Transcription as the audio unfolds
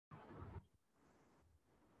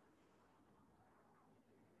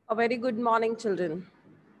A very good morning, children.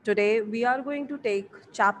 Today we are going to take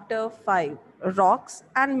chapter 5, Rocks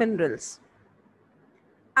and Minerals.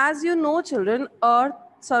 As you know, children,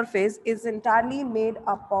 Earth's surface is entirely made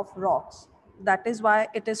up of rocks. That is why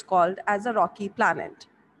it is called as a rocky planet.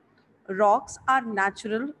 Rocks are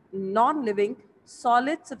natural, non-living,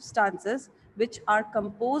 solid substances which are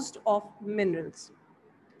composed of minerals.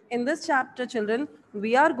 In this chapter, children,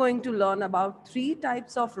 we are going to learn about three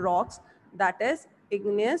types of rocks, that is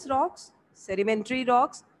igneous rocks, sedimentary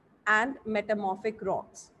rocks, and metamorphic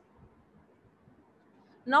rocks.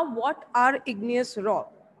 Now, what are igneous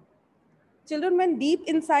rocks? Children, when deep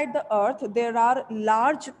inside the earth, there are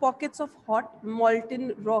large pockets of hot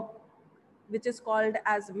molten rock, which is called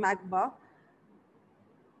as magma.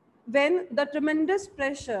 When the tremendous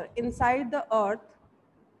pressure inside the earth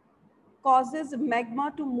causes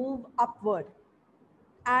magma to move upward,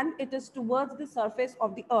 and it is towards the surface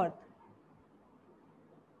of the earth,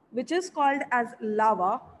 which is called as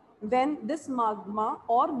lava. When this magma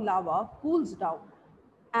or lava cools down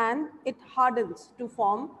and it hardens to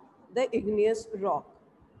form the igneous rock.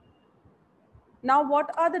 Now,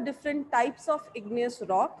 what are the different types of igneous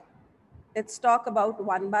rock? Let's talk about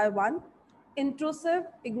one by one. Intrusive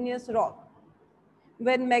igneous rock.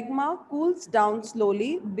 When magma cools down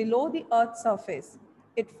slowly below the Earth's surface,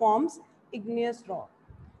 it forms igneous rock.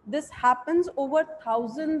 This happens over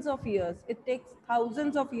thousands of years. It takes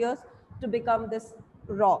thousands of years to become this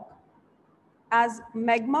rock. As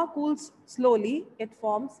magma cools slowly, it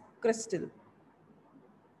forms crystal.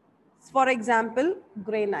 For example,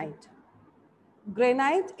 granite.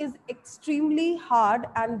 Granite is extremely hard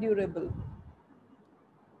and durable.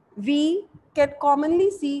 We can commonly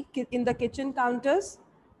see in the kitchen counters,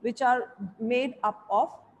 which are made up of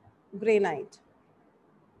granite.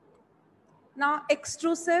 Now,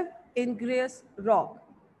 extrusive igneous rock.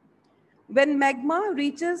 When magma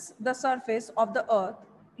reaches the surface of the earth,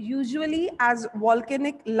 usually as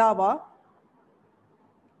volcanic lava,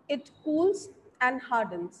 it cools and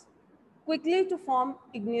hardens quickly to form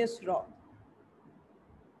igneous rock.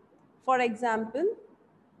 For example,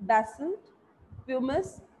 basalt,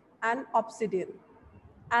 pumice, and obsidian.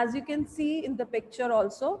 As you can see in the picture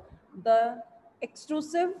also, the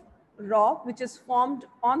extrusive rock which is formed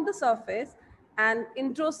on the surface and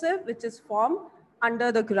intrusive which is formed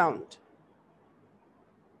under the ground.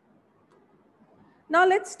 Now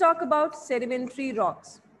let's talk about sedimentary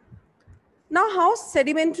rocks. Now how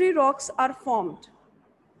sedimentary rocks are formed?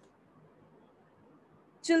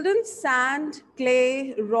 Children, sand,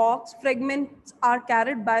 clay, rocks, fragments are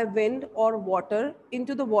carried by wind or water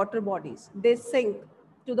into the water bodies. They sink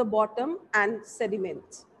to the bottom and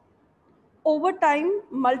sediments. Over time,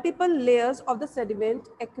 multiple layers of the sediment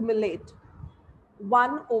accumulate,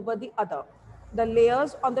 one over the other. The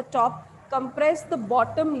layers on the top compress the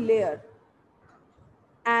bottom layer,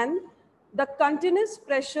 and the continuous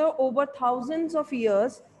pressure over thousands of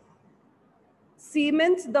years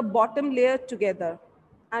cements the bottom layer together.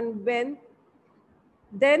 And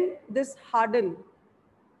then this harden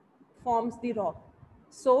forms the rock.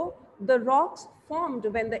 So the rocks formed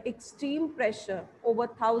when the extreme pressure over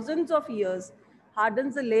thousands of years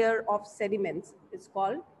hardens a layer of sediments is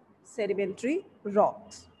called sedimentary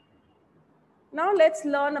rocks. Now let's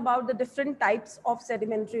learn about the different types of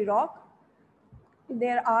sedimentary rock.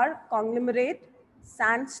 There are conglomerate,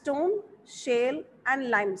 sandstone, shale, and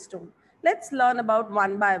limestone. Let's learn about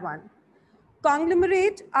one by one.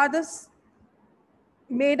 Conglomerate are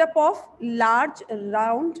made up of large,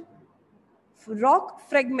 round rock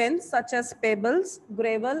fragments such as pebbles,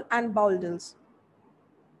 gravel, and boulders.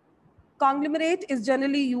 Conglomerate is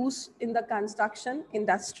generally used in the construction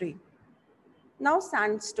industry. Now,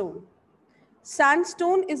 sandstone.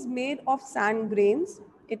 Sandstone is made of sand grains.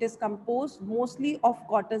 It is composed mostly of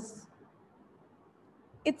quartz.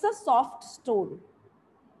 It's a soft stone.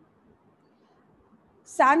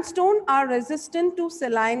 Sandstone are resistant to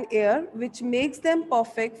saline air, which makes them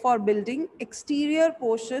perfect for building exterior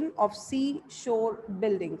portion of seashore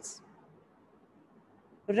buildings.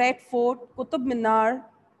 Red Fort, Qutub Minar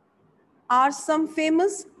are some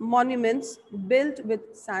famous monuments built with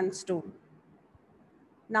sandstone.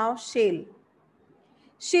 Now, shale.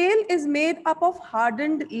 Shale is made up of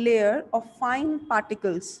hardened layer of fine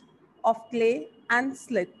particles of clay and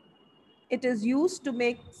silt. It is used to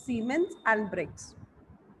make cement and bricks.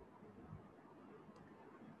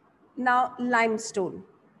 Now, limestone.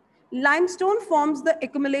 Limestone forms the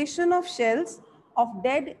accumulation of shells of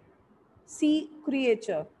dead sea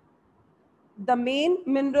creature. The main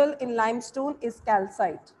mineral in limestone is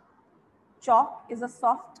calcite. Chalk is a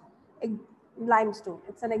soft limestone.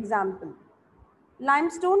 It's an example.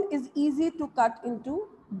 Limestone is easy to cut into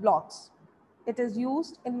blocks. It is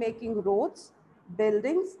used in making roads,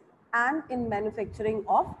 buildings, and in manufacturing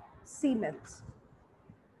of cements.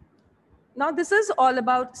 Now this is all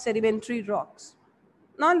about sedimentary rocks.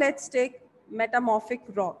 Now let's take metamorphic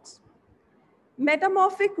rocks.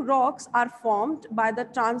 Metamorphic rocks are formed by the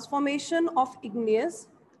transformation of igneous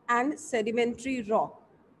and sedimentary rock,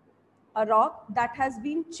 a rock that has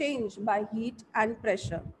been changed by heat and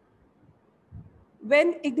pressure.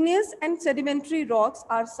 When igneous and sedimentary rocks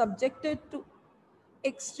are subjected to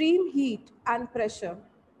extreme heat and pressure,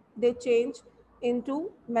 they change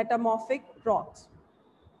into metamorphic rocks.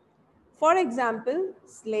 For example,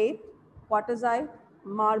 slate, quartzite,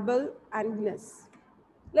 marble, and gneiss.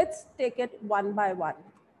 Let's take it one by one.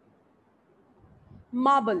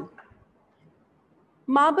 Marble.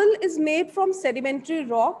 Marble is made from sedimentary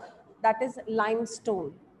rock, that is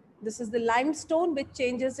limestone. This is the limestone which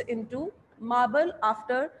changes into marble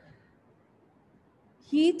after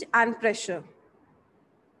heat and pressure.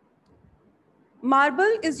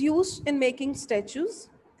 Marble is used in making statues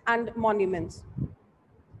and monuments.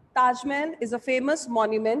 Taj Mahal is a famous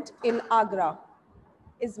monument in Agra.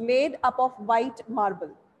 Is made up of white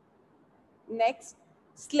marble. Next,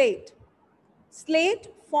 slate. Slate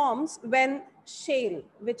forms when shale,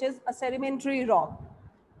 which is a sedimentary rock,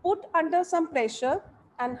 put under some pressure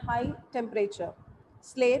and high temperature.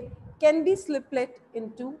 Slate can be split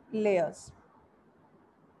into layers.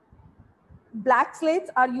 Black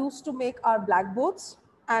slates are used to make our blackboards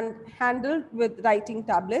and handled with writing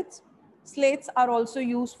tablets. Slates are also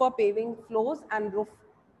used for paving floors and roof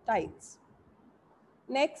tiles.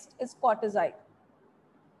 Next is quartzite.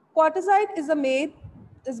 Quartzite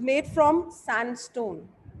is made from sandstone,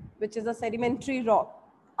 which is a sedimentary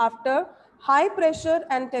rock. After high pressure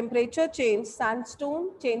and temperature change, sandstone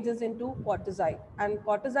changes into quartzite, and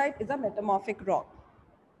quartzite is a metamorphic rock.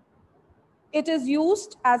 It is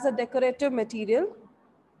used as a decorative material.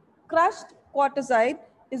 Crushed quartzite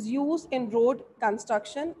is used in road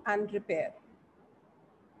construction and repair.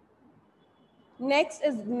 Next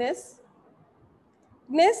is gneiss.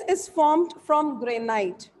 Gneiss is formed from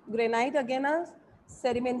granite. Granite, again, a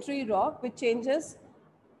sedimentary rock which changes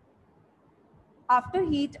after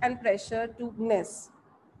heat and pressure to gneiss.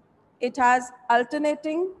 It has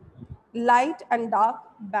alternating light and dark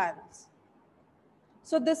bands.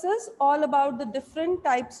 So this is all about the different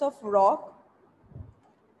types of rock.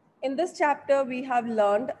 In this chapter, we have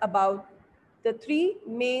learned about the three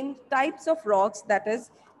main types of rocks, that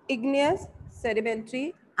is igneous,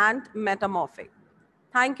 sedimentary, and metamorphic.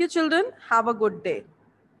 Thank you, children. Have a good day.